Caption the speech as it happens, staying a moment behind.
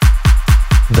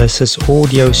This is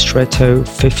Audio Stretto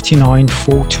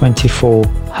 59424.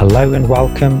 Hello and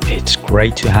welcome, it's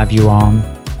great to have you on.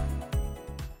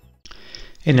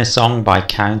 In a song by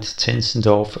Count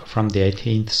Zinzendorf from the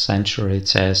 18th century it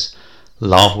says,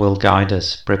 "Love will guide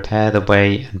us, prepare the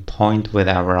way and point with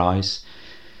our eyes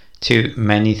to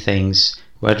many things,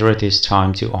 whether it is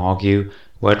time to argue,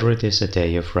 whether it is a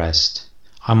day of rest."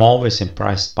 I'm always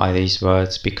impressed by these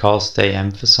words because they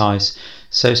emphasize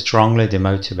so strongly the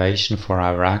motivation for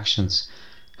our actions.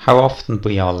 How often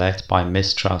we are led by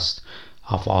mistrust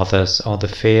of others or the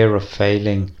fear of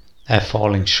falling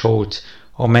short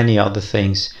or many other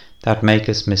things that make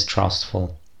us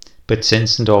mistrustful. But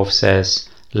Zinzendorf says,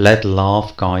 let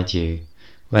love guide you.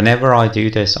 Whenever I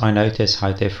do this, I notice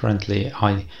how differently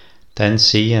I then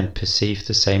see and perceive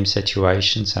the same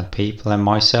situations and people and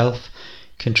myself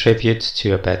contribute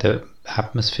to a better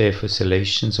atmosphere for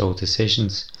solutions or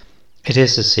decisions. It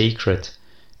is a secret.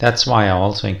 That's why I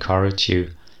also encourage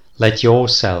you, let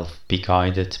yourself be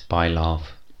guided by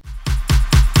love.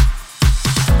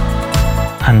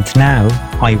 And now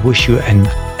I wish you an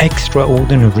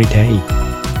extraordinary day.